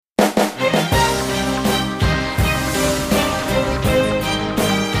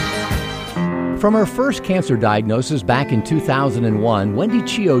From her first cancer diagnosis back in 2001, Wendy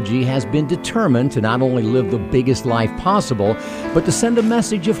Chioji has been determined to not only live the biggest life possible, but to send a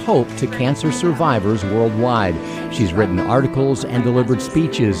message of hope to cancer survivors worldwide. She's written articles and delivered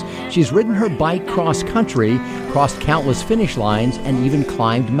speeches. She's ridden her bike cross-country, crossed countless finish lines, and even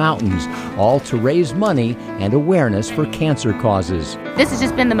climbed mountains, all to raise money and awareness for cancer causes. This has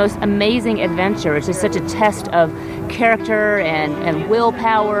just been the most amazing adventure. It's just such a test of character and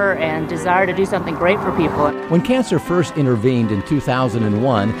willpower and desire to do something great for people. When cancer first intervened in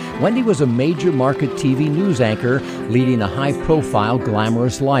 2001, Wendy was a major market TV news anchor leading a high-profile,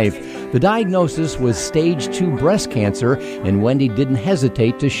 glamorous life. The diagnosis was stage 2 breast cancer, and Wendy didn't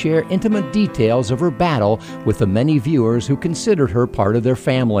hesitate to share intimate details of her battle with the many viewers who considered her part of their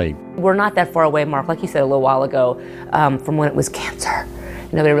family. We're not that far away, Mark, like you said a little while ago, from when it was cancer.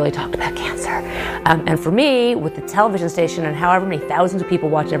 Nobody really talked about cancer. And for me, with the television station and however many thousands of people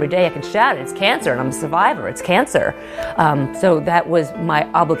watch every day, I can shout, it's cancer, and I'm a survivor, it's cancer. So that was my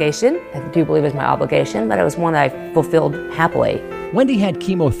obligation. I do believe it was my obligation, but it was one that I fulfilled happily. Wendy had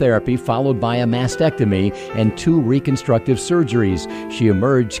chemotherapy followed by a mastectomy and 2 reconstructive surgeries. She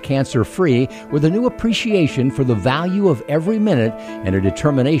emerged cancer-free with a new appreciation for the value of every minute and a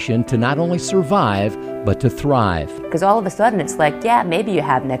determination to not only survive, but to thrive. Because all of a sudden it's like, yeah, maybe you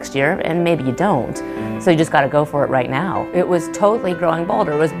have next year and maybe you don't. So you just got to go for it right now. It was totally growing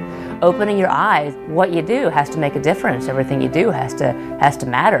bolder. It was opening your eyes. What you do has to make a difference. Everything you do has to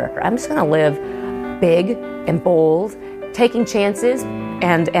matter. I'm just going to live big and bold, taking chances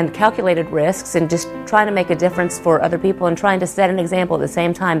and calculated risks and just trying to make a difference for other people and trying to set an example at the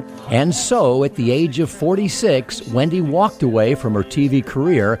same time. And so, at the age of 46, Wendy walked away from her TV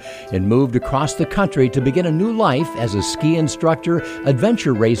career and moved across the country to begin a new life as a ski instructor,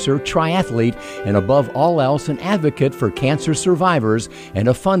 adventure racer, triathlete, and above all else, an advocate for cancer survivors and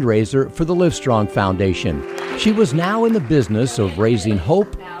a fundraiser for the Livestrong Foundation. She was now in the business of raising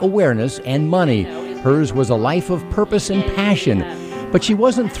hope, awareness, and money. Hers was a life of purpose and passion. But she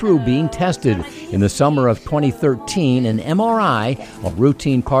wasn't through being tested. In the summer of 2013, an MRI, a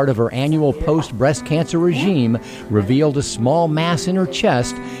routine part of her annual post-breast cancer regime, revealed a small mass in her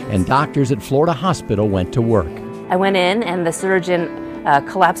chest, and doctors at Florida Hospital went to work. I went in, and the surgeon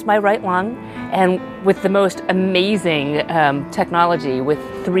collapsed my right lung, and with the most amazing technology, with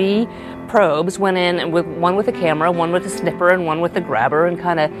 3 probes, went in, with one with a camera, one with a snipper, and one with a grabber, and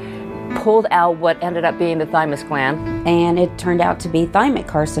kind of pulled out what ended up being the thymus gland. And it turned out to be thymic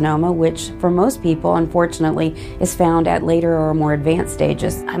carcinoma, which for most people, unfortunately, is found at later or more advanced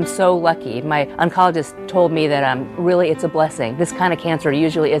stages. I'm so lucky. My oncologist told me that really it's a blessing. This kind of cancer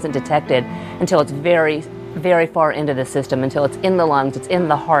usually isn't detected until it's very, very far into the system, until it's in the lungs, it's in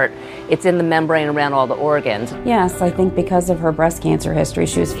the heart, it's in the membrane around all the organs. Yes, I think because of her breast cancer history,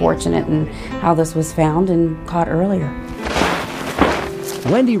 she was fortunate in how this was found and caught earlier.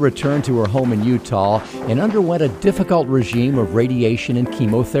 Wendy returned to her home in Utah and underwent a difficult regime of radiation and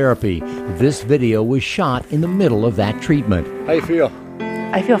chemotherapy. This video was shot in the middle of that treatment. How you feel?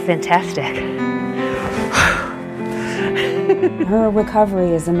 I feel fantastic. Her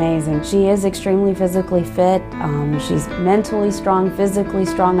recovery is amazing. She is extremely physically fit. She's mentally strong, physically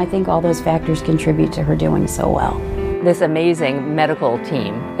strong. I think all those factors contribute to her doing so well. This amazing medical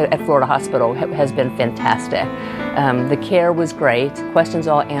team at Florida Hospital has been fantastic. The care was great, questions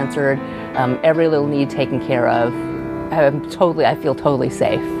all answered, every little need taken care of. I feel totally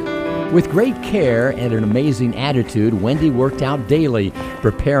safe. With great care and an amazing attitude, Wendy worked out daily,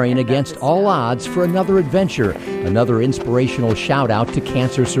 preparing against all odds for another adventure, another inspirational shout-out to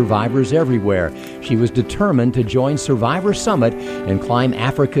cancer survivors everywhere. She was determined to join Survivor Summit and climb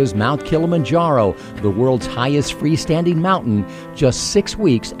Africa's Mount Kilimanjaro, the world's highest freestanding mountain, just 6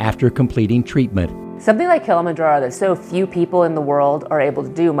 weeks after completing treatment. Something like Kilimanjaro that so few people in the world are able to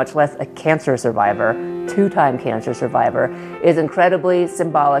do, much less a cancer survivor, 2-time cancer survivor, is incredibly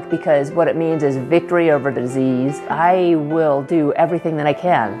symbolic because what it means is victory over disease. I will do everything that I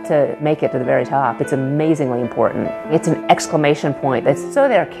can to make it to the very top. It's amazingly important. It's an exclamation point. It's so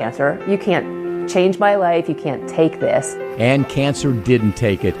there, cancer. You can't change my life. You can't take this. And cancer didn't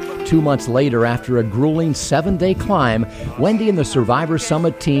take it. 2 months later, after a grueling 7-day climb, Wendy and the Survivor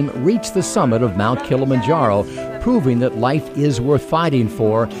Summit team reached the summit of Mount Kilimanjaro, proving that life is worth fighting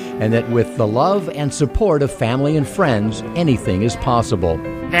for and that with the love and support of family and friends, anything is possible.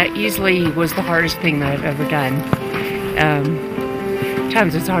 That easily was the hardest thing that I've ever done.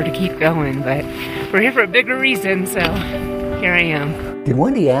 Sometimes it's hard to keep going, but we're here for a bigger reason, so here I am. Did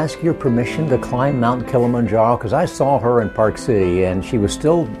Wendy ask your permission to climb Mount Kilimanjaro? Because I saw her in Park City and she was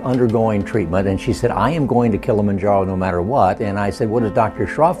still undergoing treatment, and she said, I am going to Kilimanjaro no matter what. And I said, what does Dr.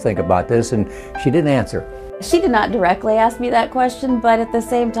 Schroff think about this? And she didn't answer. She did not directly ask me that question, but at the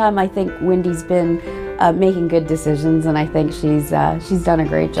same time, I think Wendy's been making good decisions, and I think she's done a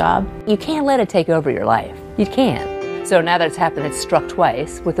great job. You can't let it take over your life. You can't. So now that it's happened, it's struck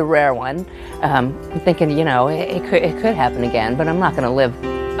twice with a rare one. I'm thinking, it could happen again, but I'm not going to live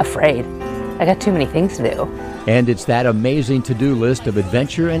afraid. I got too many things to do. And it's that amazing to-do list of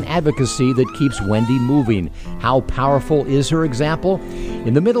adventure and advocacy that keeps Wendy moving. How powerful is her example?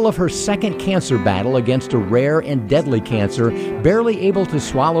 In the middle of her second cancer battle against a rare and deadly cancer, barely able to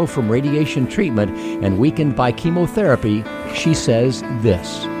swallow from radiation treatment and weakened by chemotherapy, she says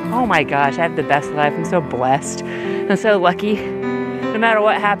this. Oh my gosh, I have the best life. I'm so blessed. I'm so lucky. No matter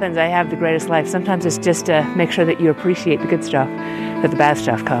what happens, I have the greatest life. Sometimes it's just to make sure that you appreciate the good stuff, that the bad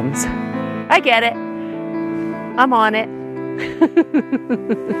stuff comes. I get it. I'm on it.